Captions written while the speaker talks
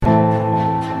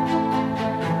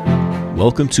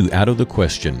Welcome to Out of the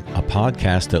Question, a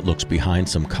podcast that looks behind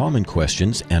some common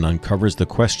questions and uncovers the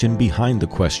question behind the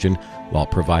question while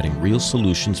providing real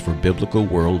solutions for biblical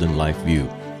world and life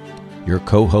view. Your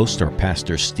co-hosts are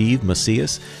Pastor Steve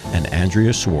Macias and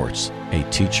Andrea Schwartz, a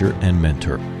teacher and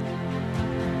mentor.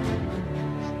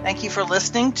 Thank you for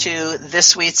listening to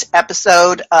this week's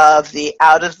episode of the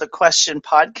Out of the Question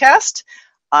podcast.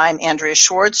 I'm Andrea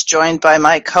Schwartz, joined by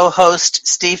my co-host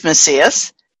Steve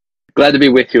Macias. Glad to be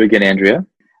with you again, Andrea.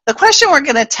 The question we're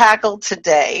going to tackle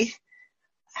today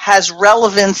has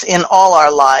relevance in all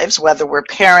our lives, whether we're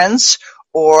parents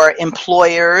or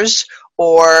employers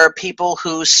or people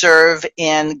who serve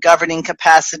in governing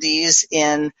capacities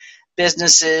in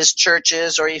businesses,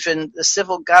 churches, or even the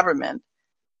civil government.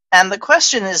 And the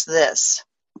question is this: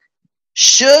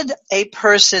 should a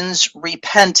person's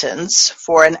repentance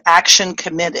for an action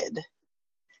committed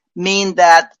mean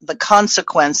that the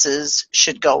consequences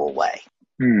should go away?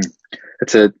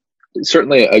 It's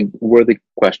certainly a worthy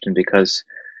question, because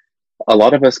a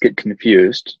lot of us get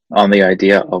confused on the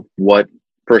idea of what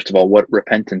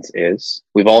repentance is.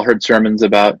 We've all heard sermons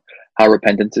about how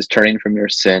repentance is turning from your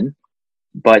sin,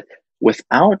 but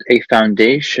without a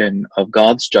foundation of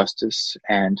God's justice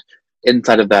and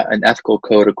inside of that an ethical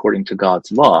code according to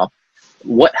God's law,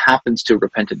 what happens to a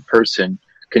repentant person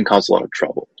can cause a lot of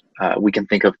trouble. We can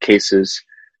think of cases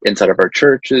inside of our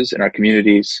churches and our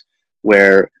communities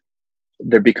where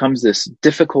there becomes this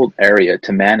difficult area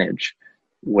to manage,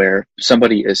 where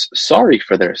somebody is sorry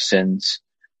for their sins,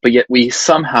 but yet we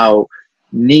somehow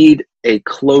need a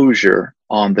closure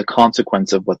on the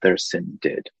consequence of what their sin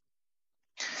did.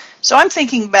 So I'm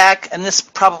thinking back, and this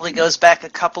probably goes back a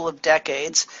couple of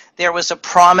decades. There was a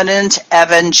prominent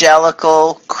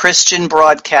evangelical Christian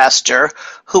broadcaster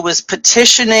who was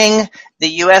petitioning the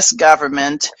U.S.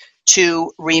 government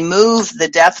to remove the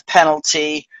death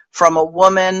penalty from a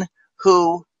woman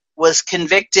who was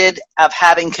convicted of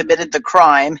having committed the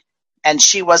crime, and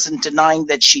she wasn't denying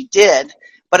that she did,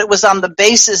 but it was on the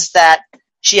basis that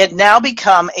she had now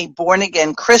become a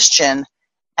born-again Christian,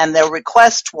 and their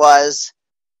request was,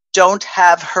 don't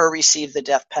have her receive the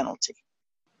death penalty.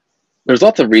 There's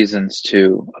lots of reasons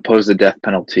to oppose the death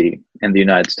penalty in the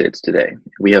United States today.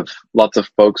 We have lots of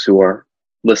folks who are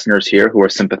listeners here who are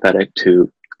sympathetic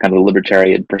to kind of a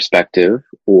libertarian perspective,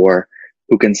 or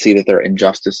who can see that there are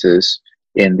injustices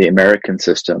in the American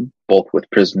system, both with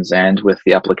prisons and with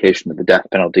the application of the death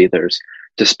penalty. There's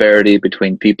disparity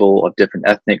between people of different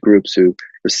ethnic groups who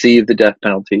receive the death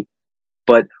penalty.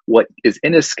 But what is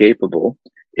inescapable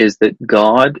is that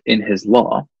God, in his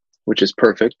law, which is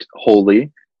perfect,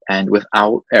 holy, and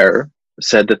without error,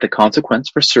 said that the consequence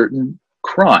for certain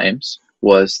crimes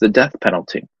was the death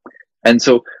penalty. And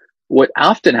so what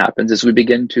often happens is we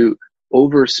begin to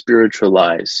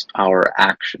over-spiritualize our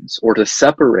actions, or to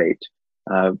separate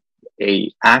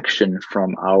a action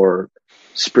from our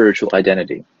spiritual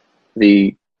identity.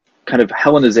 The kind of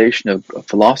Hellenization of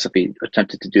philosophy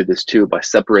attempted to do this too, by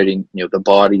separating, the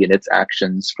body and its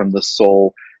actions from the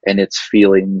soul and its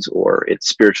feelings or its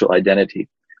spiritual identity.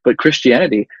 But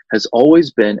Christianity has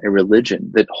always been a religion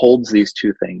that holds these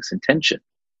two things in tension.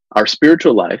 Our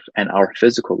spiritual life and our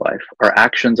physical life, our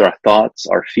actions, our thoughts,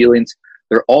 our feelings,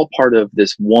 they're all part of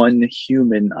this one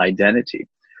human identity.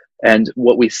 And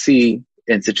what we see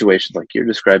in situations like you're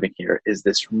describing here is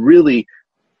this really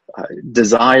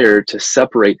desire to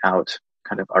separate out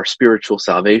kind of our spiritual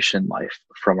salvation life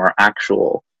from our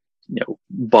actual,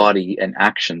 body and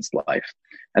actions life.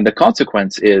 And the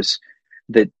consequence is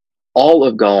that all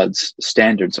of God's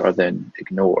standards are then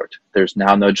ignored. There's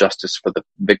now no justice for the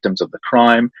victims of the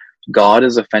crime. God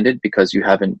is offended because you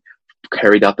haven't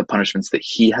carried out the punishments that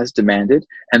he has demanded.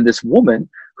 And this woman,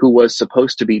 who was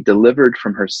supposed to be delivered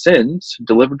from her sins,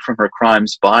 delivered from her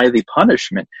crimes by the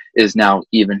punishment, is now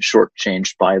even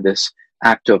shortchanged by this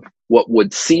act of what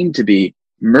would seem to be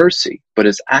mercy, but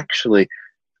is actually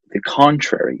the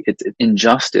contrary. It's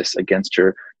injustice against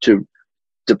her to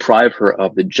deprive her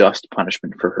of the just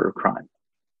punishment for her crime.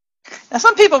 Now,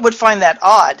 some people would find that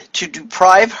odd, to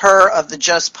deprive her of the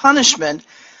just punishment,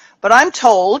 but I'm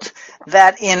told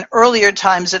that in earlier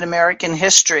times in American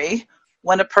history,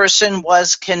 when a person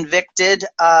was convicted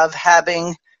of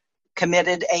having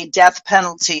committed a death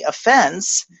penalty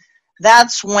offense,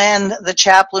 that's when the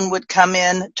chaplain would come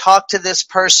in, talk to this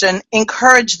person,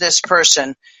 encourage this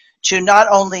person to not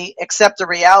only accept the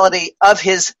reality of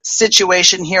his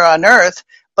situation here on earth,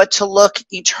 but to look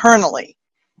eternally.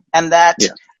 And that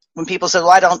when people say, well,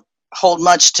 I don't hold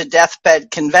much to deathbed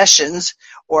confessions,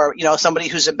 or, somebody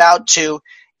who's about to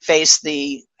face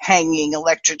the hanging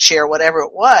electric chair, whatever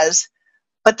it was,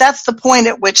 but that's the point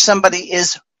at which somebody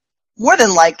is more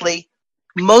than likely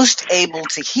most able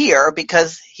to hear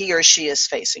because he or she is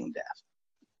facing death.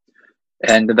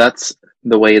 And that's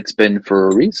the way it's been for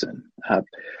a reason.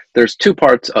 There's two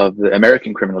parts of the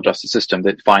American criminal justice system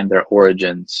that find their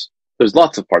origins. There's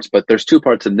lots of parts, but there's two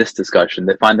parts in this discussion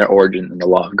that find their origin in the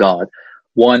law of God.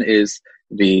 One is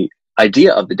the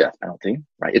idea of the death penalty,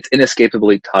 right? It's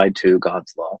inescapably tied to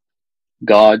God's law.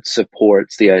 God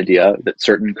supports the idea that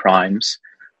certain crimes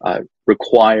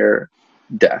require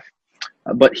death,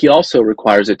 but he also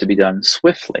requires it to be done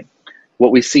swiftly.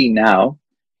 What we see now,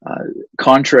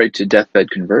 contrary to deathbed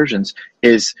conversions,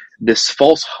 is this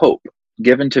false hope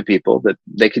given to people that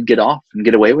they could get off and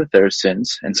get away with their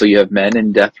sins. And so you have men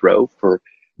in death row for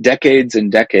decades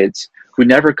and decades who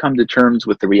never come to terms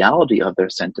with the reality of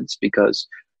their sentence, because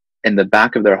in the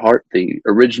back of their heart, the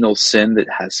original sin that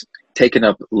has taken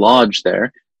up lodge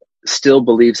there still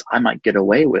believes, I might get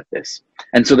away with this.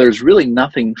 And so there's really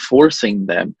nothing forcing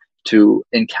them to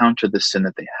encounter the sin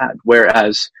that they had.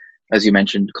 Whereas, as you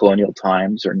mentioned, colonial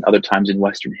times or in other times in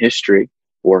Western history,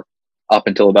 or up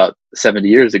until about 70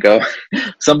 years ago,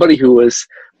 somebody who was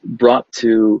brought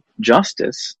to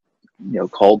justice,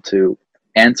 called to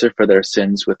answer for their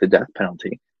sins with the death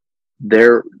penalty,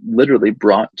 they're literally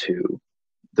brought to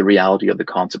the reality of the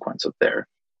consequence of their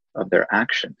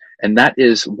action. And that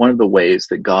is one of the ways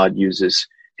that God uses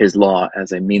his law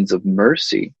as a means of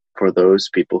mercy for those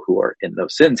people who are in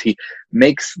those sins. He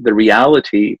makes the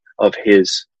reality of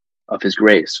his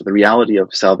grace, or the reality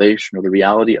of salvation, or the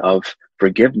reality of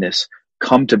forgiveness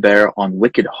come to bear on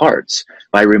wicked hearts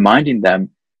by reminding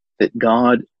them that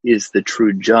God is the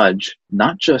true judge,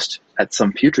 not just at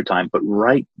some future time, but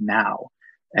right now.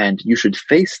 And you should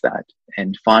face that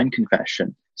and find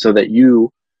confession so that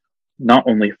you not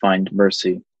only find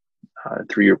mercy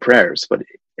through your prayers, but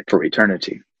for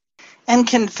eternity. And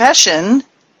confession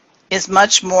is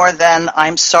much more than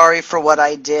I'm sorry for what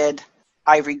I did,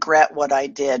 I regret what I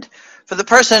did. For the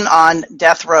person on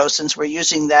death row, since we're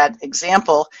using that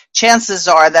example, chances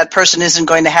are that person isn't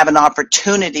going to have an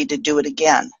opportunity to do it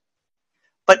again.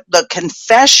 But the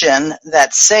confession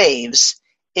that saves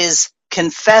is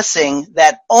confessing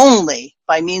that only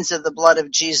by means of the blood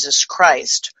of Jesus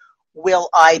Christ will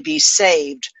I be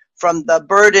saved from the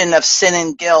burden of sin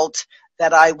and guilt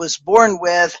that I was born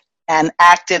with and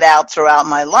acted out throughout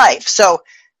my life. So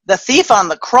the thief on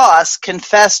the cross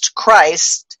confessed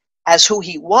Christ as who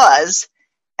he was,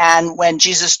 and when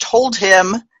Jesus told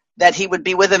him that he would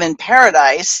be with him in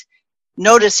paradise,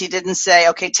 notice he didn't say,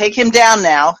 okay, take him down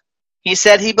now. He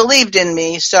said he believed in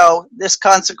me, so this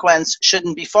consequence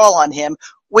shouldn't befall on him,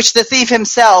 which the thief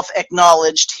himself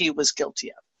acknowledged he was guilty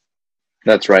of.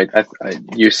 That's right.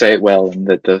 You say it well, and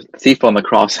that the thief on the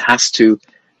cross has to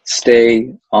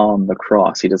stay on the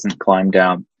cross. He doesn't climb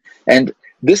down. And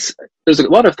there's a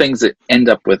lot of things that end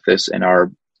up with this in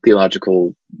our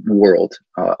theological world.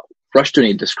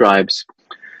 Rushdoony describes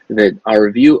that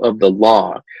our view of the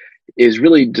law is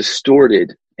really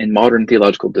distorted in modern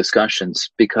theological discussions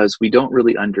because we don't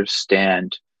really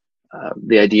understand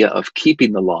the idea of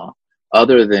keeping the law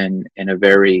other than in a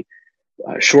very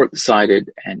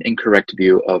short-sighted and incorrect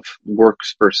view of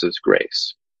works versus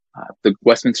grace. The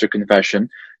Westminster Confession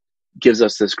gives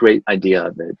us this great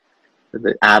idea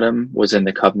that Adam was in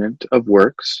the covenant of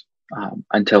works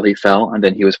until he fell, and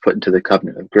then he was put into the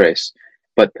covenant of grace.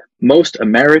 But most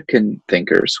American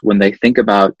thinkers, when they think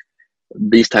about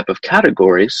these type of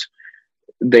categories,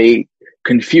 they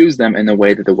confuse them in a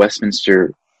way that the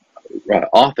Westminster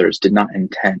authors did not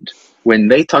intend. When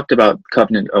they talked about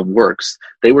covenant of works,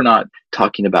 they were not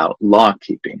talking about law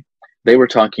keeping. They were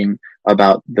talking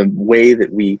about the way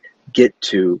that we get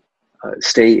to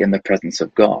stay in the presence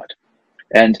of God.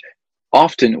 And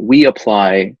often we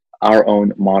apply our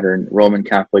own modern Roman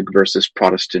Catholic versus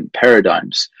Protestant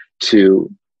paradigms to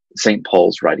St.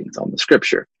 Paul's writings on the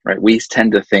scripture, right? We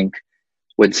tend to think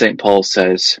when St. Paul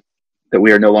says that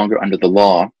we are no longer under the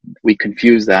law, we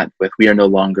confuse that with we are no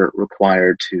longer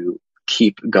required to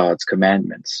keep God's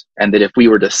commandments. And that if we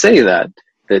were to say that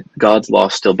God's law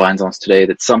still binds on us today,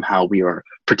 that somehow we are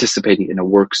participating in a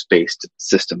works-based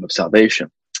system of salvation.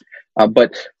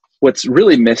 But what's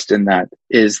really missed in that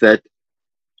is that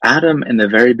Adam in the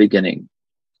very beginning,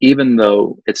 even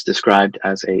though it's described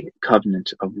as a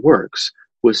covenant of works,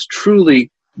 was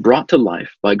truly brought to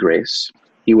life by grace.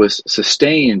 He was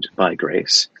sustained by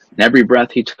grace. And every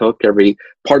breath he took, every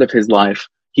part of his life,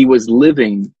 he was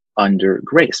living under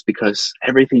grace because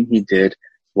everything he did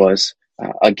was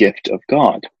a gift of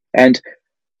God. And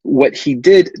what he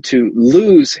did to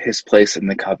lose his place in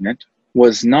the covenant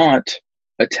was not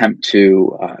attempt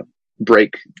to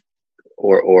break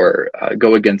or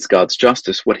go against God's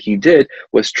justice. What he did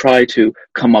was try to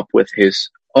come up with his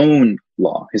own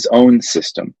law, his own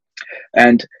system.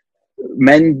 And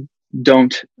men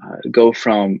don't go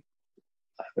from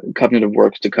covenant of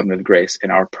works to covenant of grace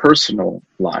in our personal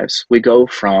lives. We go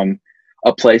from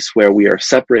a place where we are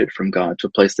separated from God to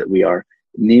a place that we are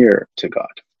near to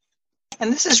God.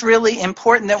 And this is really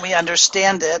important that we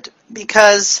understand it,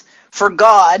 because for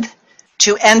God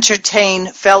to entertain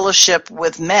fellowship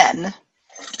with men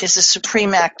is a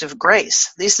supreme act of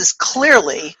grace. This is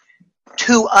clearly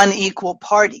two unequal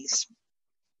parties.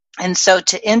 And so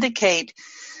to indicate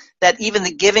that even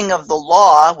the giving of the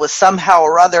law was somehow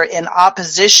or other in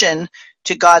opposition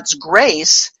to God's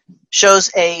grace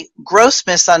shows a gross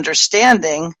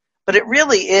misunderstanding, but it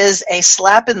really is a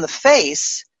slap in the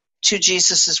face to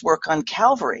Jesus' work on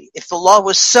Calvary. If the law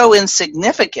was so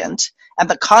insignificant and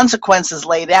the consequences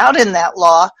laid out in that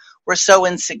law were so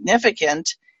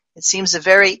insignificant, it seems a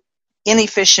very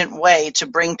inefficient way to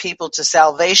bring people to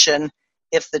salvation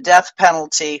if the death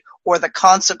penalty or the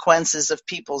consequences of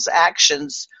people's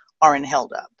actions aren't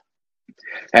held up.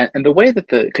 And the way that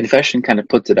the confession kind of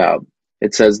puts it out,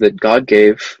 it says that God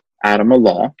gave Adam a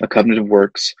law, a covenant of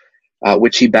works,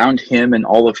 which he bound him and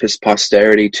all of his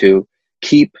posterity to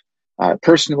keep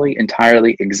personally,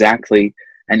 entirely, exactly,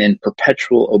 and in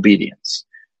perpetual obedience.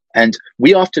 And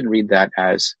we often read that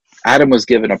as Adam was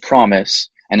given a promise,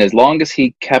 and as long as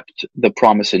he kept the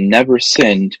promise and never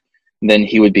sinned, then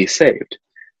he would be saved.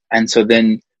 And so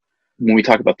then when we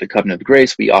talk about the covenant of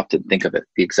grace, we often think of it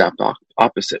the exact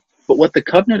opposite. But what the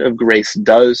covenant of grace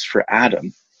does for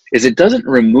Adam is it doesn't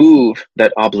remove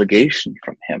that obligation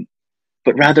from him,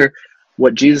 but rather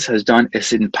what Jesus has done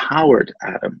is empowered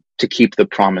Adam to keep the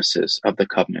promises of the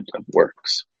covenant of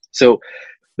works. So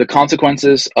the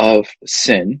consequences of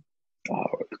sin,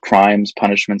 crimes,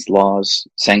 punishments, laws,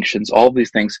 sanctions, all of these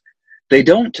things, they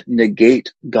don't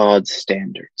negate God's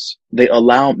standards. They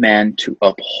allow man to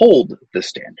uphold the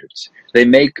standards. They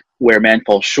make where man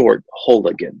falls short whole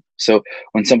again. So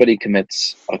when somebody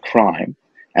commits a crime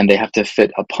and they have to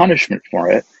fit a punishment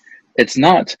for it, it's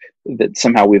not that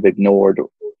somehow we've ignored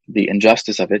the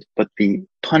injustice of it, but the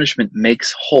punishment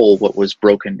makes whole what was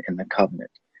broken in the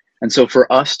covenant. And so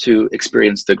for us to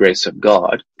experience the grace of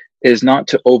God is not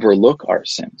to overlook our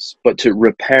sins, but to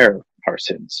repair our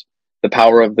sins. The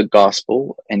power of the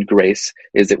gospel and grace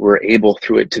is that we're able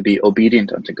through it to be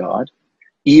obedient unto God,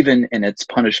 even in its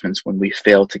punishments when we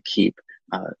fail to keep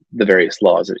the various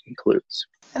laws it includes.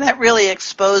 And that really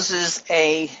exposes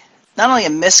not only a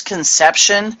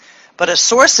misconception, but a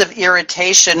source of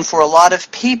irritation for a lot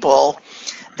of people,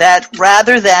 that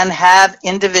rather than have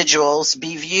individuals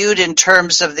be viewed in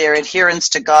terms of their adherence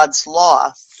to God's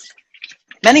law,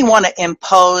 many want to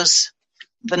impose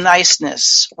the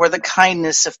niceness or the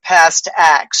kindness of past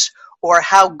acts or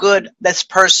how good this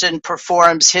person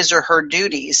performs his or her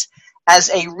duties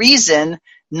as a reason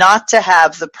not to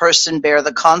have the person bear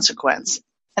the consequence.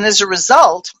 And as a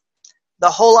result,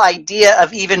 the whole idea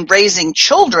of even raising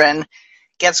children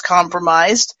gets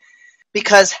compromised,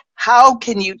 because how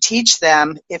can you teach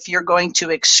them if you're going to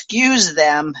excuse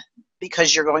them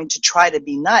because you're going to try to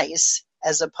be nice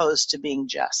as opposed to being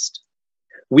just?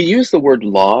 We use the word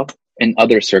law in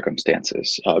other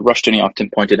circumstances. Rushdoony often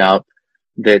pointed out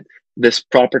that this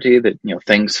property that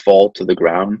things fall to the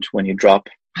ground when you drop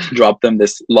them,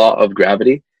 this law of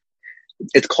gravity,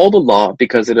 it's called a law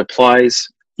because it applies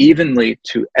evenly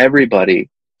to everybody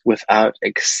without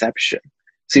exception.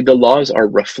 See, the laws are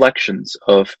reflections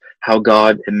of how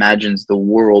God imagines the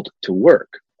world to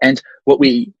work. And what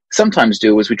we sometimes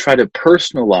do is we try to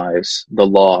personalize the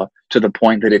law to the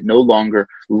point that it no longer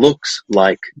looks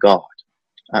like God.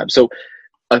 So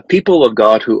a people of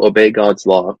God who obey God's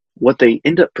law, what they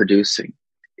end up producing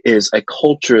is a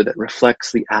culture that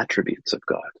reflects the attributes of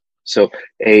God. So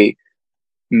a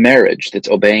marriage that's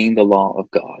obeying the law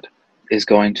of God is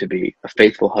going to be a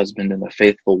faithful husband and a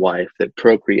faithful wife that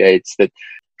procreates, that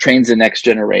trains the next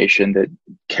generation, that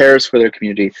cares for their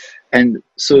community. And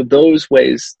so those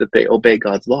ways that they obey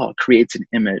God's law creates an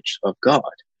image of God.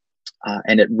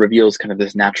 And it reveals kind of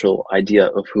this natural idea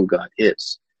of who God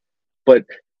is. But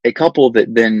a couple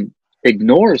that then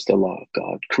ignores the law of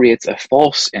God creates a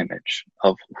false image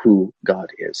of who God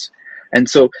is. And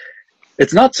so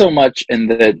it's not so much in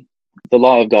that the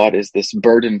law of God is this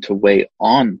burden to weigh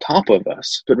on top of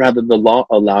us, but rather the law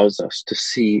allows us to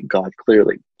see God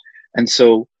clearly. And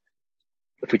so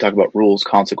if we talk about rules,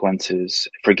 consequences,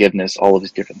 forgiveness, all of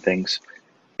these different things,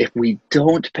 if we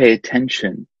don't pay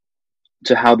attention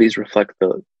to how these reflect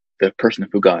the person of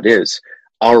who God is,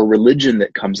 our religion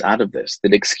that comes out of this,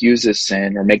 that excuses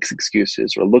sin or makes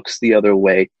excuses or looks the other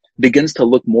way, begins to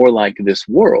look more like this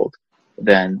world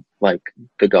than like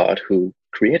the God who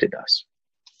created us.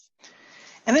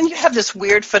 And then you have this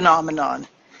weird phenomenon.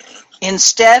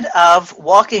 Instead of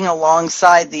walking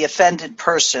alongside the offended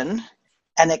person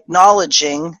and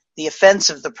acknowledging the offense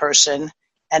of the person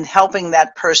and helping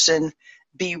that person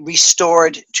be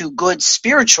restored to good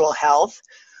spiritual health,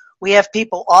 we have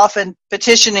people often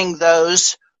petitioning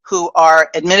those who are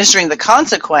administering the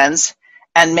consequence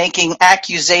and making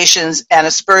accusations and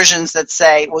aspersions that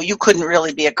say, well, you couldn't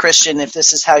really be a Christian if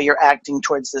this is how you're acting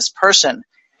towards this person.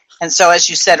 And so, as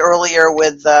you said earlier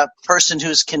with the person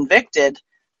who's convicted,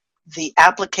 the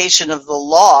application of the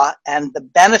law and the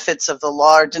benefits of the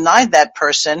law are denied that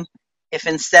person if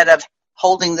instead of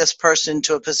holding this person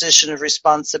to a position of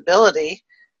responsibility,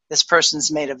 this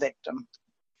person's made a victim.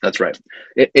 That's right.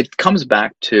 It comes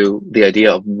back to the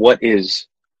idea of what is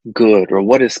good or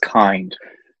what is kind.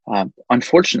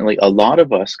 Unfortunately, a lot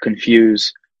of us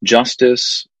confuse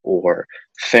justice or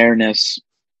fairness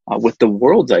with the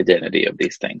world's identity of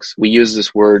these things. We use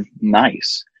this word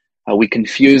nice. We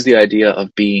confuse the idea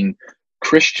of being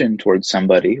Christian towards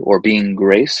somebody or being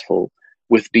graceful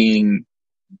with being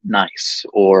nice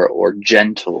or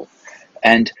gentle.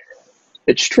 And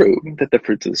it's true that the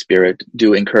fruits of the Spirit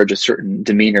do encourage a certain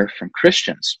demeanor from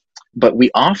Christians, but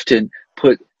we often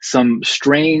put some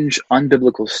strange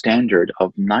unbiblical standard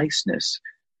of niceness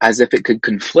as if it could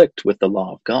conflict with the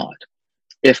law of God.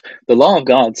 If the law of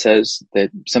God says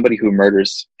that somebody who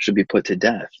murders should be put to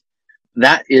death,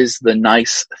 that is the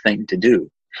nice thing to do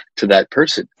to that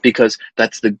person, because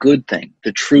that's the good thing,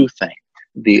 the true thing,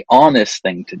 the honest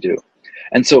thing to do.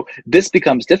 And so this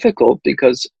becomes difficult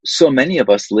because so many of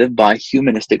us live by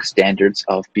humanistic standards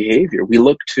of behavior. We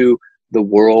look to the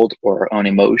world or our own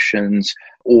emotions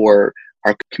or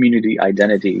our community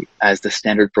identity as the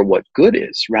standard for what good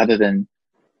is, rather than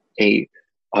a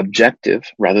objective,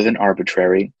 rather than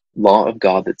arbitrary law of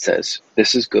God that says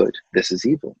this is good, this is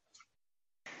evil.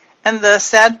 And the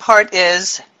sad part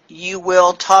is you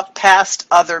will talk past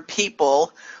other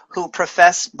people who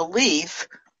profess belief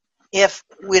if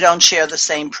we don't share the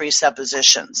same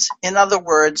presuppositions. In other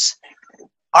words,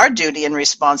 our duty and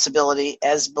responsibility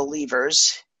as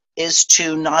believers is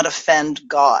to not offend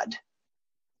God,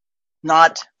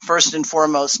 not first and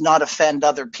foremost, not offend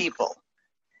other people.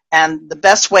 And the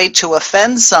best way to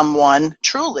offend someone,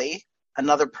 truly,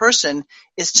 another person,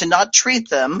 is to not treat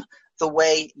them the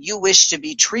way you wish to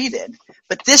be treated.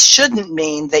 But this shouldn't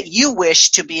mean that you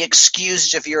wish to be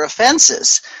excused of your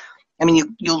offenses. I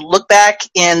mean, you look back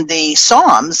in the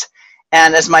Psalms,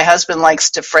 and as my husband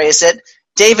likes to phrase it,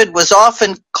 David was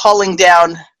often calling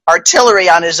down artillery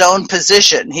on his own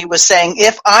position. He was saying,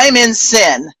 if I'm in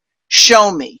sin,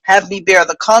 show me, have me bear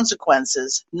the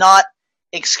consequences, not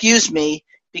excuse me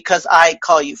because I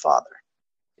call you Father.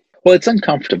 Well, it's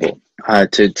uncomfortable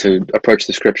to approach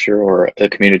the scripture or a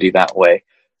community that way.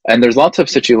 And there's lots of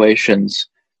situations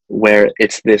where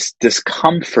it's this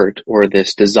discomfort or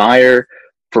this desire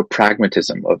for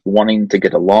pragmatism of wanting to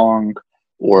get along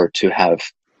or to have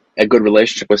a good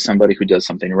relationship with somebody who does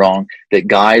something wrong that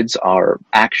guides our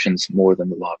actions more than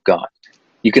the law of God.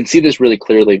 You can see this really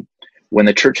clearly when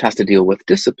the church has to deal with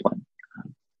discipline.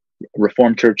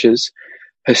 Reformed churches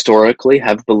historically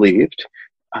have believed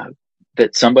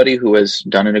that somebody who has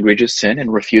done an egregious sin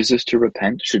and refuses to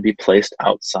repent should be placed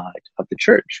outside of the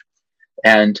church.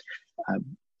 And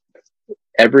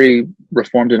every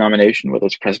Reformed denomination, whether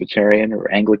it's Presbyterian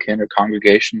or Anglican or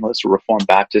Congregationalist or Reformed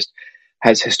Baptist,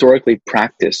 has historically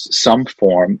practiced some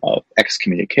form of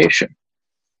excommunication.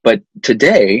 But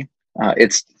today,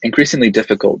 it's increasingly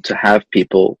difficult to have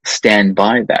people stand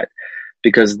by that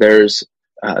because there's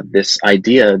this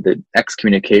idea that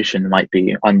excommunication might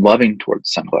be unloving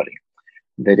towards somebody.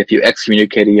 That if you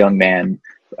excommunicate a young man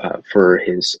for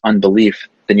his unbelief,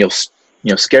 then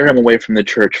you'll scare him away from the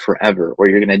church forever, or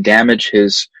you're going to damage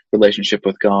his relationship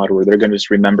with God, or they're going to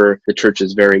just remember the church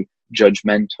is very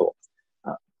judgmental.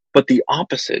 But the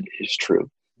opposite is true.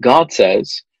 God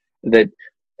says that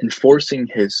enforcing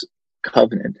his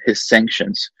covenant, his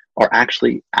sanctions, are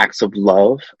actually acts of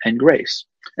love and grace.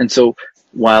 And so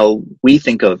while we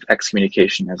think of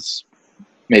excommunication as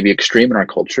maybe extreme in our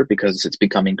culture because it's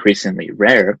become increasingly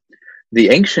rare, the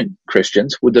ancient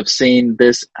Christians would have seen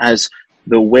this as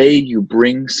the way you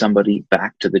bring somebody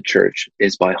back to the church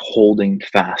is by holding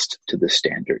fast to the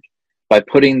standard. By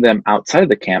putting them outside of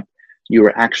the camp, you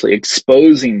are actually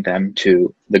exposing them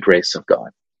to the grace of God.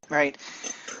 Right.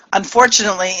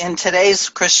 Unfortunately, in today's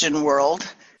Christian world,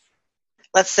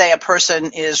 let's say a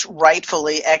person is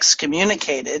rightfully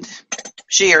excommunicated.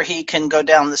 She or he can go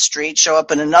down the street, show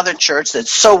up in another church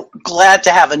that's so glad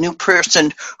to have a new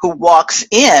person who walks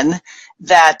in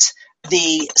that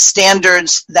the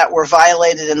standards that were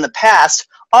violated in the past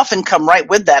often come right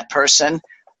with that person.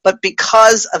 But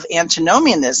because of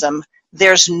antinomianism,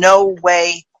 there's no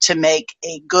way to make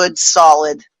a good,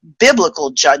 solid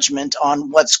biblical judgment on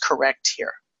what's correct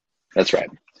here. That's right.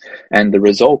 And the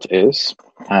result is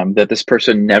that this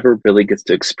person never really gets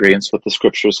to experience what the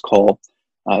scriptures call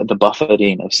the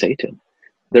buffeting of Satan.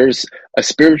 There's a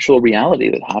spiritual reality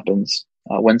that happens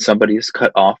when somebody is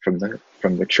cut off from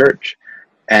the church.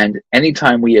 And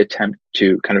anytime we attempt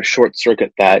to kind of short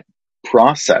circuit that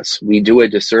process, we do a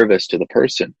disservice to the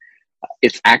person.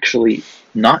 It's actually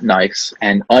not nice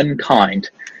and unkind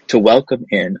to welcome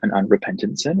in an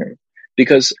unrepentant sinner,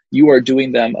 because you are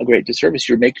doing them a great disservice.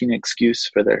 You're making an excuse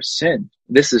for their sin.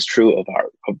 This is true of our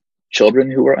children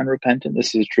who are unrepentant.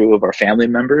 This is true of our family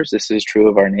members. This is true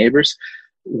of our neighbors.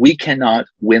 We cannot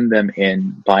win them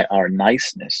in by our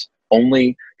niceness.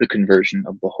 Only the conversion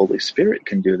of the Holy Spirit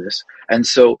can do this. And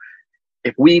so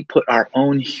if we put our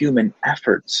own human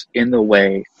efforts in the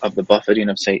way of the buffeting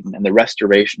of Satan and the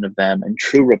restoration of them and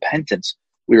true repentance,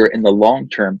 we are in the long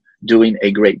term doing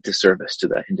a great disservice to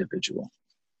that individual.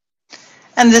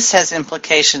 And this has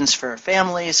implications for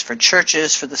families, for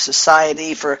churches, for the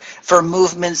society, for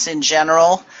movements in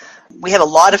general. We have a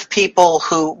lot of people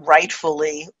who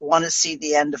rightfully want to see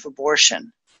the end of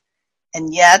abortion.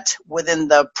 And yet, within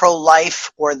the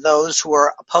pro-life or those who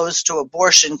are opposed to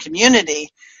abortion community,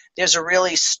 there's a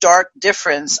really stark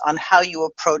difference on how you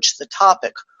approach the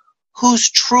topic. Who's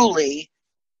truly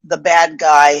the bad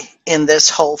guy in this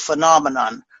whole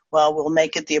phenomenon? Well, we'll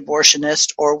make it the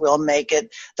abortionist, or we'll make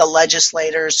it the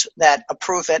legislators that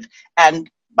approve it. And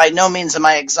by no means am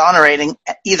I exonerating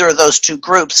either of those two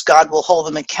groups. God will hold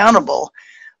them accountable.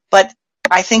 But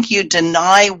I think you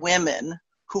deny women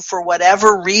who, for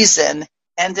whatever reason,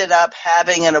 ended up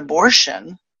having an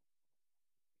abortion,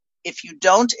 if you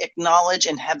don't acknowledge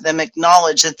and have them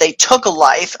acknowledge that they took a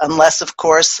life, unless, of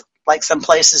course, like some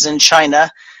places in China,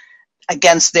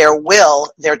 against their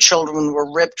will, their children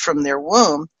were ripped from their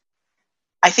womb,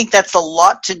 I think that's a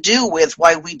lot to do with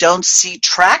why we don't see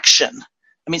traction.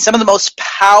 I mean, some of the most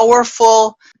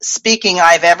powerful speaking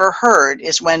I've ever heard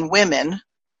is when women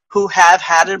who have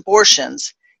had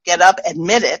abortions get up,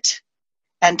 admit it,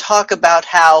 and talk about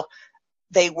how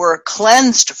they were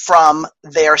cleansed from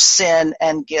their sin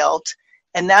and guilt,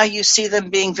 and now you see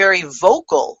them being very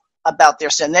vocal about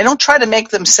their sin. They don't try to make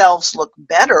themselves look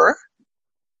better.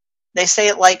 They say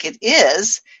it like it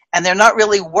is, and they're not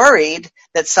really worried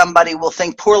that somebody will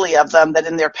think poorly of them that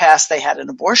in their past they had an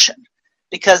abortion,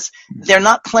 because they're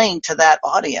not playing to that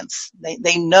audience.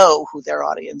 They know who their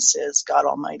audience is, God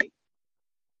Almighty.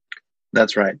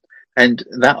 That's right. And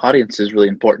that audience is really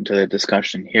important to the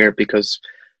discussion here, because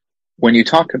when you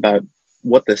talk about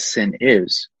what the sin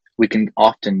is, we can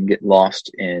often get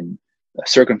lost in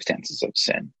circumstances of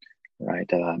sin, right?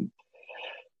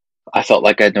 I felt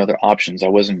like I had no other options. I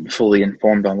wasn't fully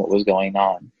informed on what was going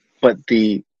on. But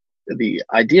the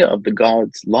idea of the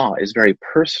God's law is very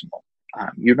personal.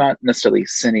 You're not necessarily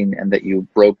sinning and that you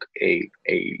broke a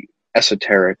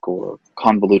esoteric or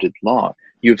convoluted law.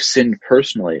 You've sinned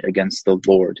personally against the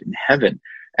Lord in heaven.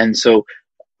 And so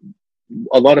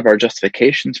a lot of our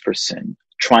justifications for sin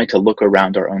try to look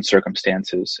around our own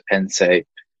circumstances and say,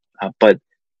 but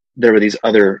there were these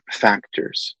other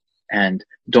factors, and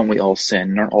don't we all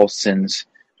sin? Aren't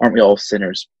we all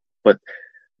sinners? But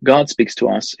God speaks to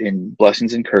us in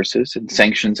blessings and curses and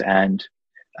sanctions, and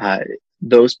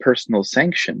those personal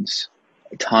sanctions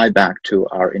tie back to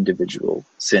our individual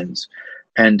sins.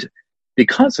 And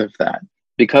because of that,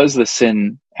 because the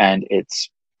sin and its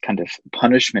kind of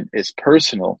punishment is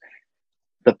personal,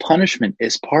 the punishment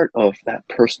is part of that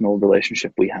personal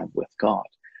relationship we have with God.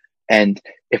 And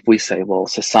if we say, well,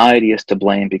 society is to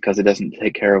blame because it doesn't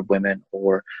take care of women,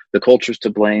 or the culture is to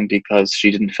blame because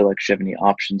she didn't feel like she had any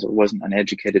options or wasn't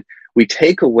uneducated, we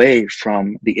take away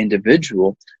from the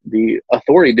individual the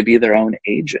authority to be their own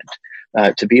agent,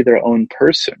 to be their own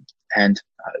person. And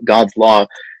God's law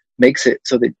makes it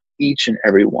so that each and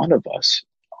every one of us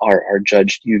are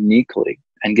judged uniquely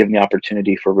and given the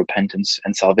opportunity for repentance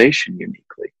and salvation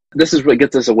uniquely. This is what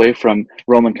gets us away from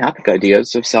Roman Catholic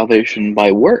ideas of salvation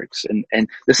by works. And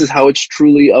this is how it's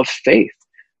truly of faith,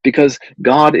 because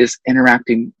God is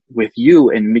interacting with you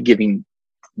and giving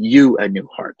you a new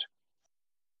heart.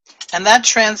 And that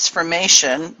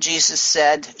transformation, Jesus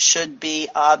said, should be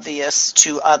obvious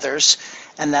to others.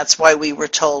 And that's why we were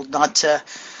told not to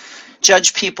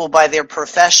judge people by their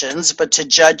professions, but to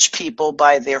judge people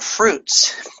by their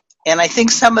fruits. And I think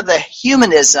some of the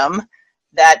humanism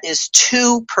that is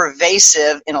too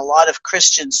pervasive in a lot of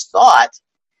Christians' thought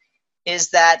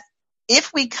is that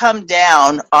if we come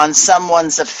down on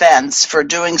someone's offense for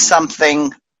doing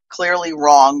something clearly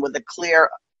wrong with a clear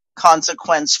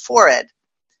consequence for it,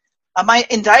 Am I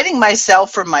indicting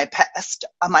myself for my past?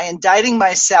 Am I indicting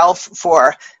myself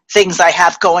for things I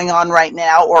have going on right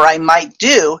now or I might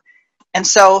do? And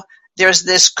so there's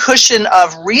this cushion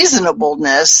of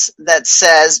reasonableness that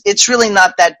says it's really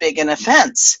not that big an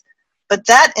offense. But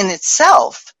that in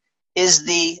itself is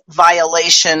the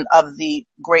violation of the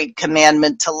great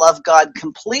commandment to love God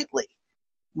completely,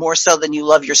 more so than you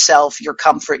love yourself, your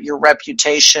comfort, your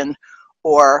reputation,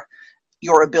 or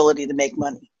your ability to make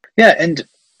money. Yeah, and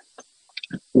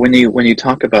when you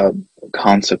talk about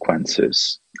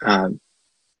consequences,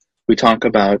 we talk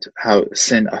about how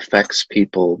sin affects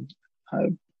people.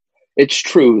 It's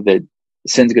true that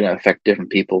sin's going to affect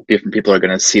different people. Different people are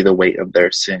going to see the weight of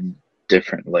their sin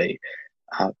differently.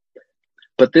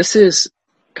 But this is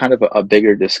kind of a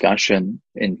bigger discussion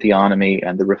in theonomy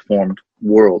and the Reformed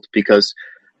world, because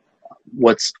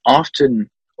what's often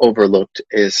overlooked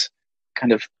is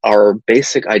kind of our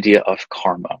basic idea of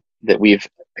karma that we've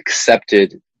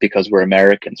accepted because we're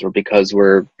Americans or because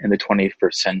we're in the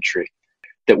 21st century,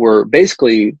 that we're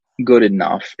basically good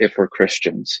enough if we're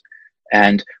Christians.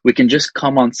 And we can just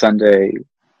come on Sunday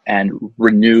and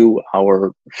renew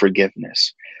our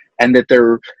forgiveness. And that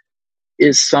there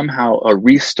is somehow a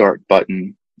restart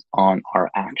button on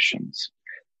our actions.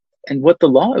 And what the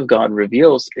law of God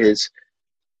reveals is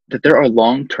that there are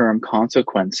long-term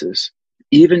consequences,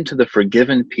 even to the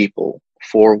forgiven people,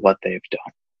 for what they've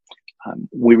done.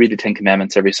 We read the Ten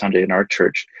Commandments every Sunday in our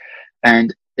church,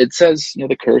 and it says,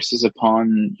 the curse is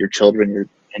upon your children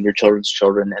and your children's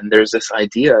children. And there's this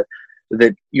idea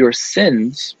that your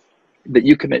sins that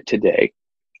you commit today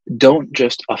don't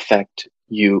just affect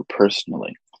you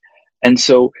personally. And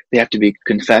so they have to be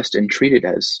confessed and treated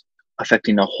as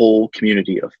affecting a whole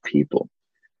community of people.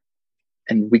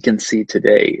 And we can see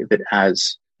today that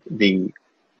as the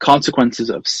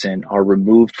consequences of sin are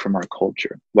removed from our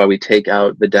culture, while we take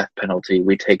out the death penalty,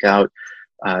 we take out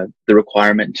the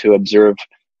requirement to observe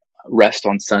rest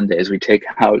on Sundays, we take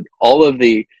out all of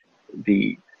the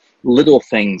little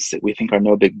things that we think are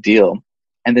no big deal.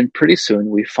 And then pretty soon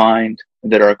we find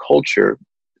that our culture,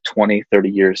 20, 30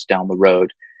 years down the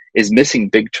road, is missing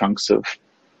big chunks of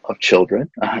children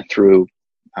through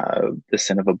the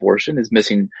sin of abortion, is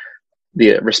missing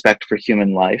the respect for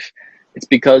human life. It's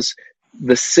because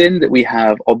the sin that we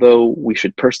have, although we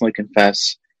should personally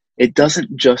confess, it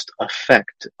doesn't just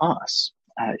affect us.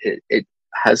 It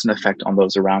has an effect on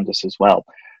those around us as well.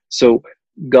 So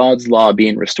God's law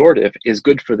being restorative is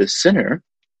good for the sinner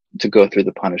to go through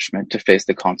the punishment, to face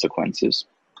the consequences,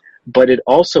 but it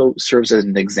also serves as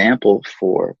an example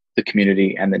for the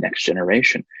community and the next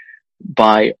generation.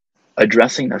 By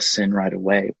addressing a sin right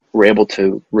away, we're able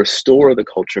to restore the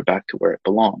culture back to where it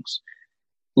belongs.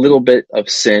 Little bit of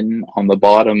sin on the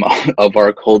bottom of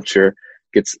our culture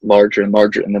gets larger and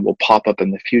larger, and then will pop up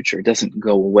in the future. It doesn't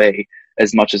go away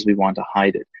as much as we want to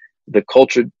hide it. The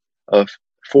culture of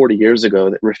 40 years ago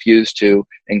that refused to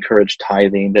encourage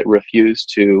tithing, that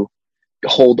refused to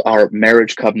hold our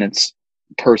marriage covenants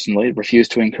personally,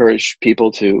 refused to encourage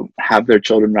people to have their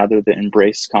children rather than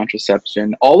embrace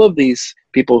contraception. All of these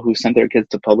people who sent their kids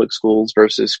to public schools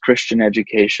versus Christian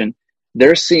education,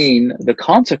 they're seeing the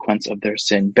consequence of their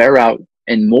sin bear out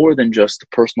in more than just the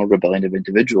personal rebellion of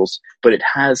individuals, but it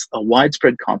has a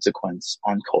widespread consequence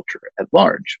on culture at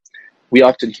large. We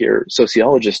often hear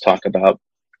sociologists talk about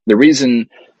the reason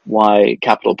why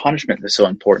capital punishment is so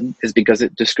important is because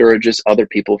it discourages other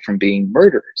people from being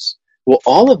murderers. Well,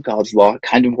 all of God's law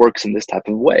kind of works in this type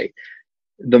of way.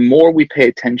 The more we pay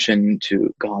attention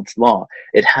to God's law,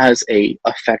 it has an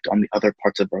effect on the other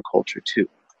parts of our culture too.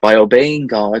 By obeying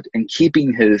God and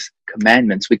keeping His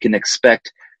commandments, we can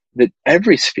expect that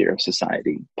every sphere of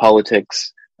society,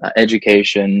 politics,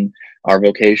 education, our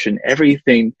vocation,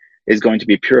 everything is going to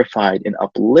be purified and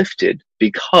uplifted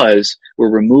because we're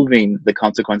removing the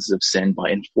consequences of sin by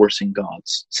enforcing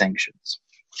God's sanctions.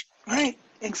 Right,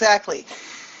 exactly.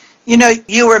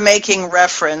 You were making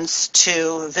reference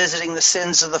to visiting the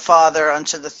sins of the father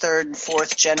unto the third and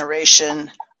fourth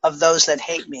generation of those that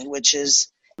hate me, which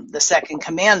is the second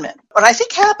commandment. What I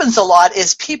think happens a lot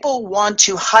is people want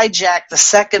to hijack the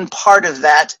second part of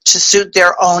that to suit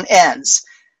their own ends.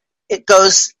 It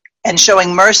goes, and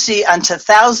showing mercy unto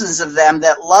thousands of them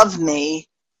that love me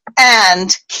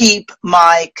and keep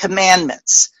my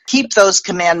commandments. Keep those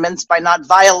commandments by not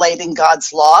violating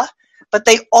God's law, but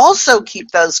they also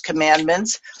keep those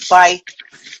commandments by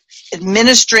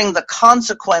administering the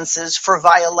consequences for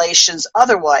violations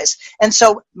otherwise. And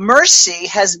so mercy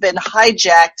has been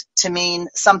hijacked to mean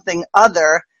something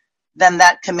other than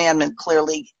that commandment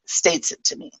clearly states it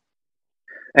to mean.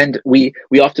 And we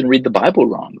often read the Bible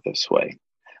wrong this way.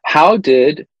 How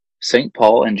did St.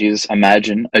 Paul and Jesus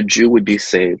imagine a Jew would be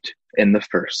saved in the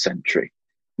first century.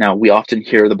 Now, we often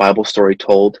hear the Bible story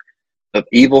told of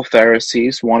evil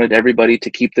Pharisees wanted everybody to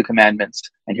keep the commandments,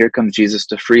 and here comes Jesus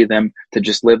to free them to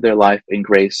just live their life in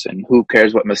grace, and who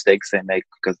cares what mistakes they make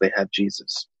because they have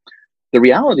Jesus. The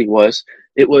reality was,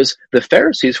 it was the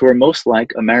Pharisees who are most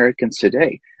like Americans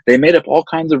today. They made up all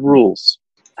kinds of rules,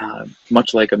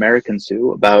 much like Americans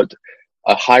do, about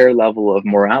a higher level of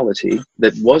morality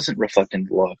that wasn't reflecting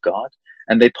the law of God,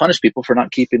 and they punished people for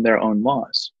not keeping their own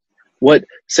laws. What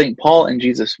St. Paul and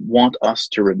Jesus want us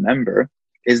to remember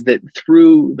is that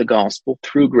through the gospel,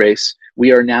 through grace,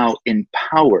 we are now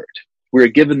empowered. We are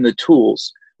given the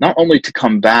tools, not only to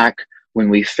come back when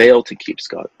we fail to keep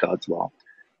God's law,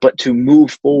 but to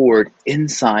move forward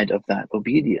inside of that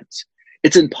obedience.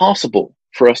 It's impossible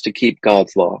for us to keep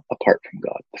God's law apart from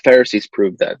God. The Pharisees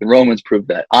proved that. The Romans proved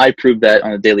that. I prove that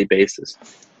on a daily basis.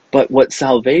 But what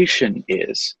salvation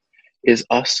is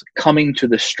us coming to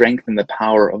the strength and the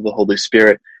power of the Holy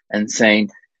Spirit and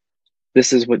saying,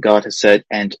 this is what God has said,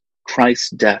 and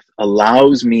Christ's death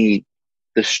allows me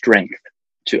the strength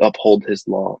to uphold his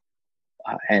law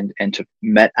and to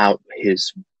met out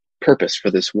his purpose for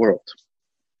this world.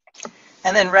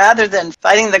 And then rather than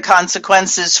fighting the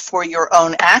consequences for your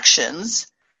own actions,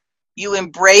 you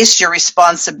embrace your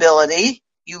responsibility,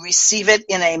 you receive it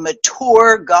in a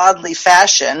mature, godly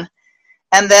fashion,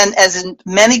 and then, as in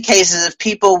many cases, if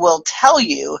people will tell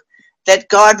you that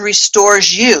God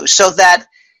restores you, so that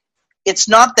it's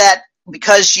not that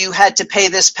because you had to pay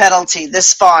this penalty,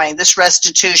 this fine, this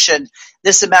restitution,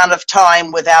 this amount of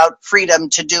time without freedom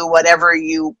to do whatever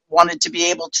you wanted to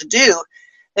be able to do,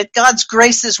 that God's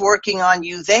grace is working on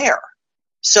you there,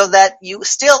 so that you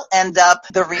still end up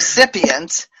the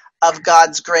recipient of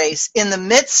God's grace in the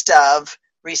midst of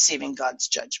receiving God's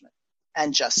judgment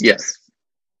and justice.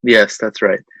 Yes, that's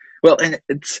right. Well, and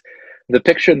it's the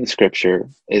picture in the scripture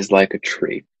is like a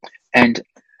tree. And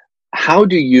how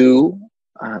do you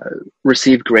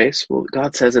receive grace? Well,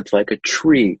 God says it's like a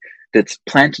tree that's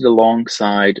planted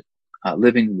alongside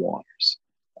living waters.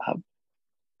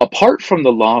 Apart from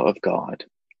the law of God,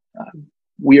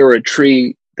 we are a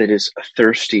tree that is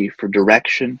thirsty for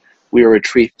direction. We are a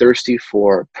tree thirsty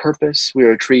for purpose. We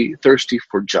are a tree thirsty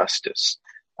for justice.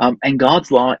 And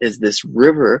God's law is this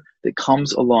river that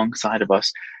comes alongside of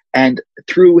us. And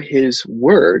through his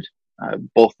word,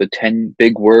 both the 10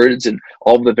 big words and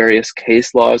all the various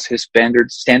case laws, his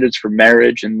standards for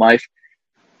marriage and life,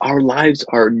 our lives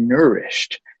are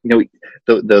nourished.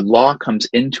 The law comes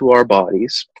into our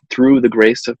bodies through the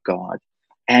grace of God,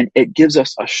 and it gives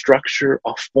us a structure,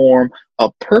 a form,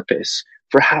 a purpose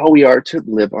for how we are to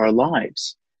live our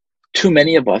lives. Too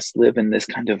many of us live in this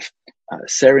kind of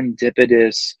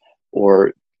serendipitous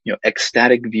or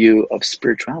ecstatic view of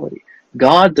spirituality.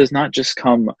 God does not just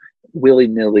come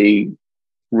willy-nilly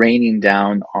raining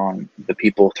down on the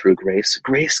people through grace.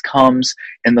 Grace comes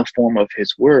in the form of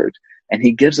his word, and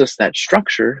he gives us that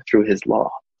structure through his law.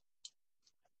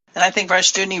 And I think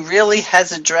Rushdoony really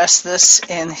has addressed this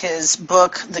in his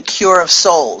book, The Cure of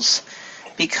Souls,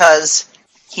 because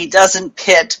he doesn't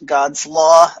pit God's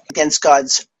law against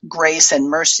God's grace and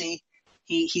mercy.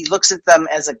 He looks at them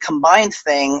as a combined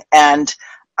thing, and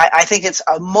I think it's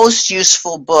a most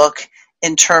useful book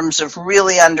in terms of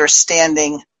really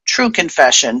understanding true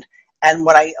confession, and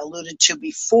what I alluded to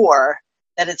before,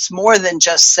 that it's more than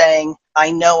just saying,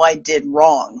 I know I did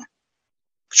wrong.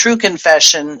 True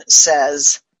confession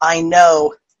says, I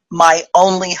know my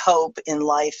only hope in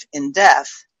life and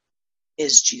death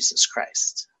is Jesus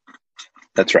Christ.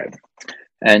 That's right.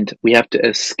 And we have to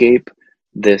escape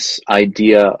this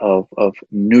idea of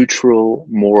neutral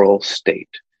moral state.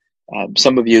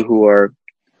 Some of you who are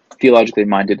theologically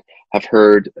minded have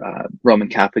heard Roman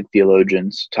Catholic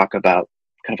theologians talk about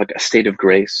kind of like a state of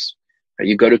grace.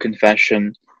 You go to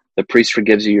confession, the priest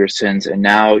forgives you your sins, and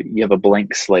now you have a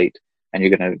blank slate, and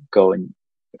you're going to go and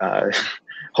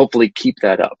hopefully keep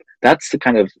that up. That's the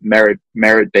kind of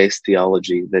merit-based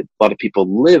theology that a lot of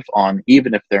people live on,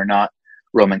 even if they're not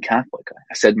Roman Catholic.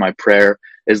 I said my prayer,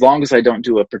 as long as I don't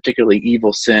do a particularly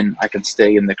evil sin, I can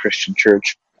stay in the Christian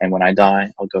church, and when I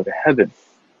die, I'll go to heaven.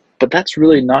 But that's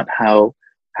really not how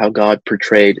God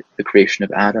portrayed the creation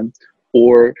of Adam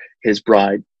or his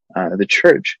bride, the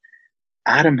church.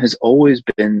 Adam has always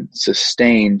been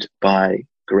sustained by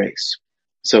grace.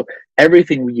 So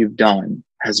everything you've done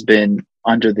has been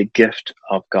under the gift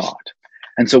of God.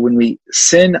 And so when we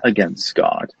sin against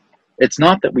God, it's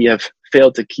not that we have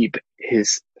failed to keep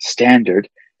his standard.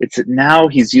 It's that now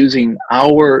he's using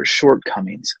our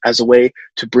shortcomings as a way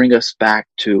to bring us back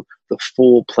to the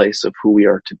full place of who we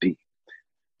are to be.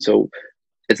 So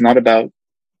it's not about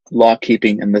law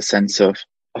keeping in the sense of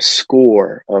a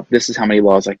score of this is how many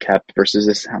laws I kept versus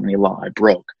this is how many law I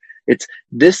broke.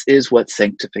 This is what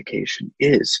sanctification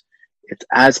is. It's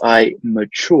as I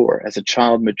mature, as a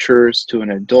child matures to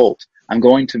an adult, I'm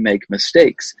going to make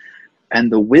mistakes. And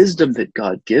the wisdom that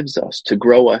God gives us to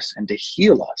grow us and to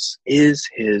heal us is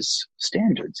his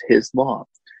standards, his law.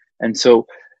 And so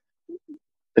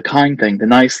the kind thing, the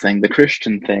nice thing, the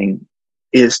Christian thing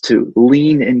is to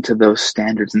lean into those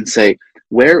standards and say,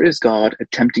 where is God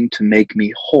attempting to make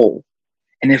me whole?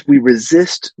 And if we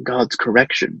resist God's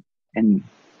correction and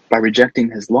by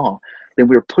rejecting his law, then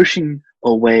we're pushing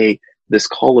away this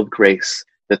call of grace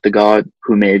that the God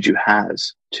who made you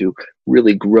has to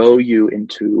really grow you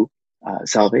into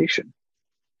salvation.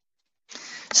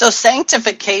 So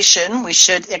sanctification, we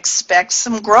should expect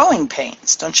some growing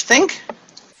pains, don't you think?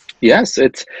 Yes,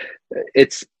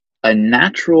 it's a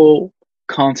natural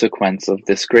consequence of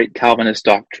this great Calvinist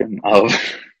doctrine of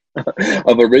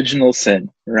of original sin,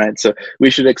 right? So we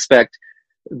should expect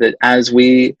that as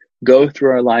we go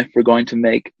through our life, we're going to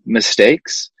make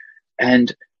mistakes,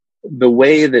 and the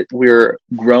way that we're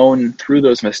grown through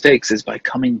those mistakes is by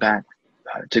coming back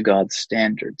to God's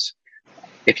standards.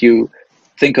 If you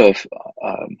think of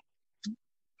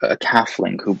a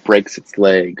calfling who breaks its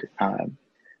leg,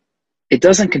 it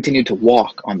doesn't continue to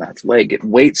walk on that leg. It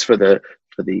waits for the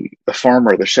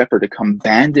farmer, the shepherd, to come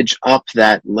bandage up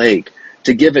that leg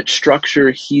to give it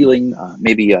structure, healing,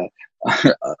 maybe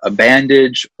a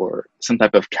bandage or some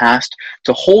type of cast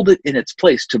to hold it in its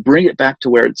place, to bring it back to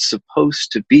where it's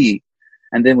supposed to be.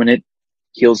 And then when it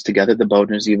heals together, the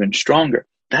bone is even stronger.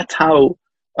 That's how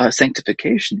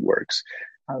sanctification works.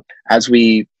 As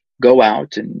we go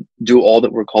out and do all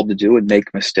that we're called to do and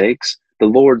make mistakes, the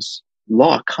Lord's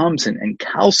law comes and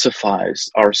calcifies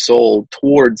our soul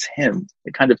towards him.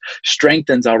 It kind of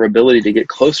strengthens our ability to get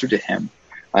closer to him.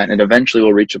 And eventually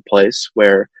we'll reach a place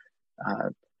where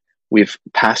we've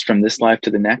passed from this life to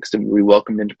the next and we're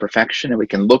welcomed into perfection, and we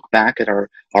can look back at our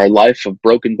life of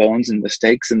broken bones and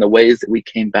mistakes in the ways that we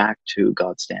came back to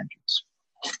God's standards.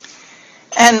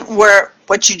 And where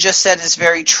what you just said is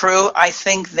very true, I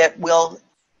think that we'll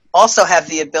also have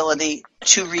the ability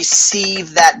to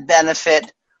receive that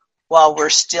benefit while we're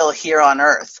still here on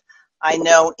earth. I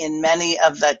know in many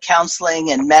of the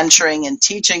counseling and mentoring and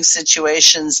teaching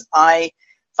situations I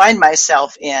find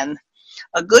myself in,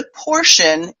 a good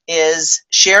portion is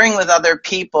sharing with other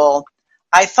people.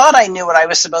 I thought I knew what I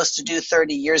was supposed to do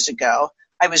 30 years ago.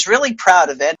 I was really proud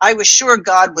of it. I was sure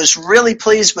God was really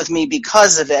pleased with me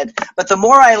because of it. But the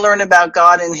more I learn about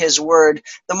God and his word,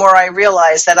 the more I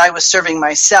realize that I was serving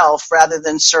myself rather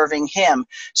than serving him.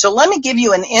 So let me give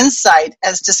you an insight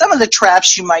as to some of the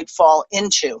traps you might fall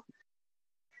into.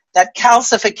 That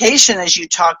calcification, as you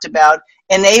talked about,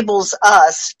 enables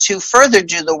us to further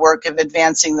do the work of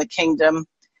advancing the kingdom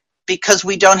because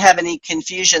we don't have any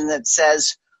confusion that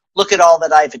says, look at all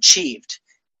that I've achieved.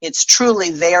 It's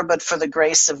truly there, but for the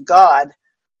grace of God,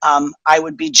 I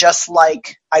would be just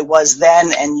like I was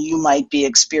then and you might be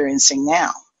experiencing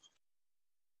now.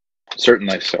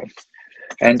 Certainly so.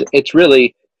 And it's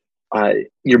really,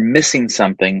 you're missing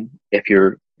something if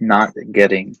you're not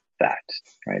getting that,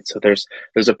 right? So there's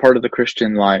a part of the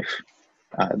Christian life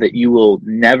that you will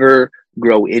never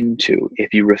grow into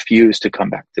if you refuse to come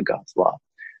back to God's law.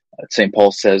 St.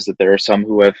 Paul says that there are some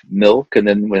who have milk, and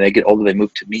then when they get older, they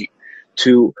move to meat.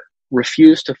 To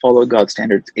refuse to follow God's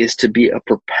standards is to be a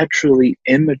perpetually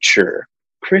immature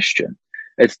Christian.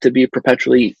 It's to be a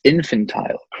perpetually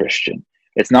infantile Christian.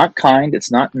 It's not kind, it's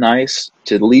not nice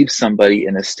to leave somebody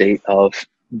in a state of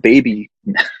baby.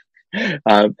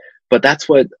 But that's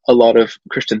what a lot of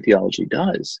Christian theology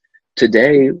does.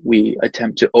 Today, we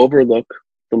attempt to overlook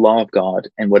the law of God,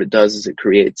 and what it does is it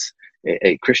creates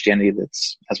a Christianity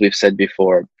that's, as we've said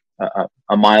before,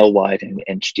 a mile wide and an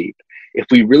inch deep. If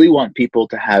we really want people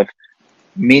to have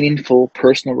meaningful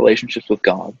personal relationships with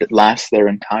God that last their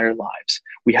entire lives,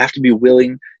 we have to be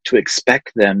willing to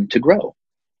expect them to grow.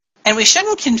 And we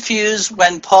shouldn't confuse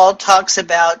when Paul talks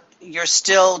about you're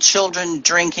still children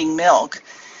drinking milk,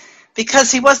 because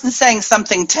he wasn't saying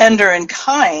something tender and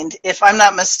kind. If I'm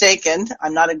not mistaken,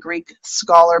 I'm not a Greek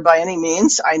scholar by any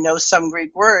means. I know some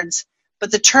Greek words.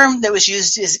 But the term that was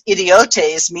used is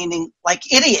idiotes, meaning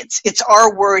like idiots. It's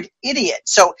our word idiot.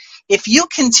 So if you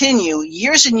continue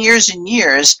years and years and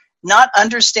years not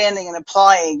understanding and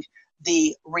applying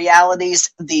the realities,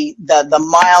 the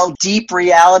mild, deep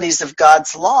realities of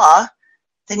God's law,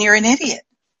 then you're an idiot.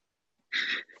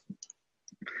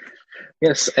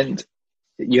 Yes, and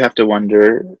you have to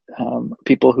wonder,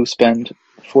 people who spend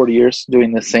 40 years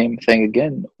doing the same thing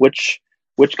again, which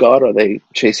God are they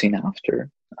chasing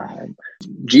after?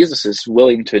 Jesus is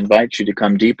willing to invite you to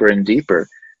come deeper and deeper.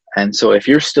 And so if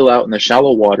you're still out in the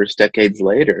shallow waters decades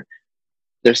later,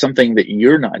 there's something that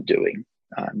you're not doing.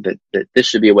 That this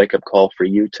should be a wake-up call for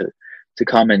you to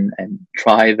come and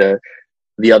try the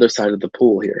other side of the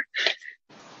pool here.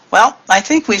 Well, I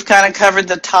think we've kind of covered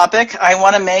the topic. I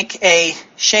want to make a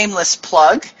shameless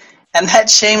plug, and that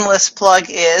shameless plug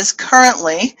is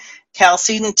currently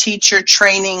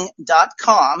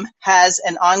ChalcedonTeacherTraining.com has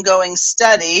an ongoing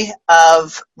study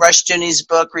of Rushdoony's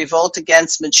book, Revolt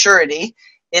Against Maturity.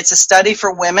 It's a study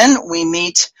for women. We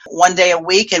meet one day a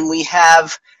week, and we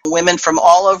have women from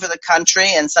all over the country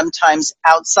and sometimes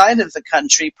outside of the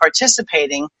country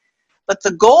participating. But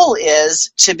the goal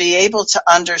is to be able to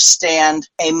understand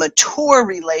a mature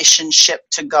relationship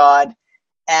to God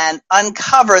and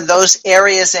uncover those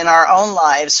areas in our own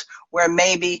lives where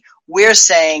maybe we're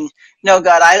saying, no,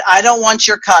 God, I don't want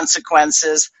your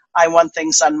consequences. I want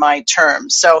things on my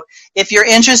terms. So if you're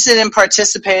interested in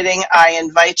participating, I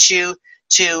invite you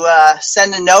to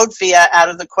send a note via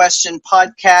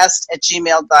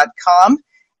outofthequestionpodcast@gmail.com,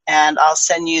 and I'll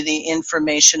send you the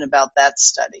information about that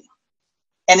study.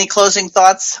 Any closing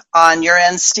thoughts on your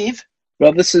end, Steve?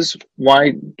 Well, this is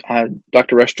why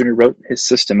Dr. Rushdoony wrote his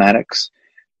systematics,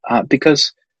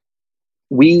 because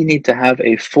we need to have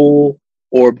a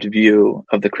full-orbed view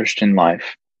of the Christian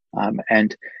life.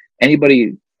 And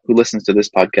anybody who listens to this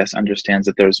podcast understands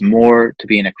that there's more to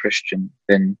being a Christian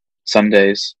than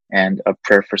Sundays and a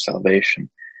prayer for salvation.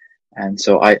 And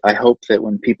so I hope that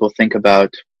when people think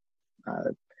about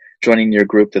joining your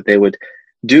group, that they would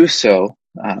do so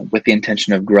with the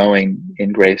intention of growing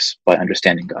in grace by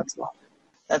understanding God's law.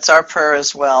 That's our prayer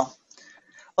as well.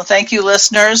 Well, thank you,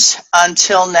 listeners.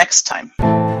 Until next time.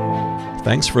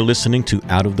 Thanks for listening to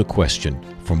Out of the Question.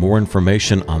 For more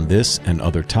information on this and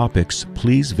other topics,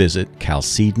 please visit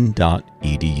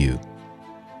chalcedon.edu.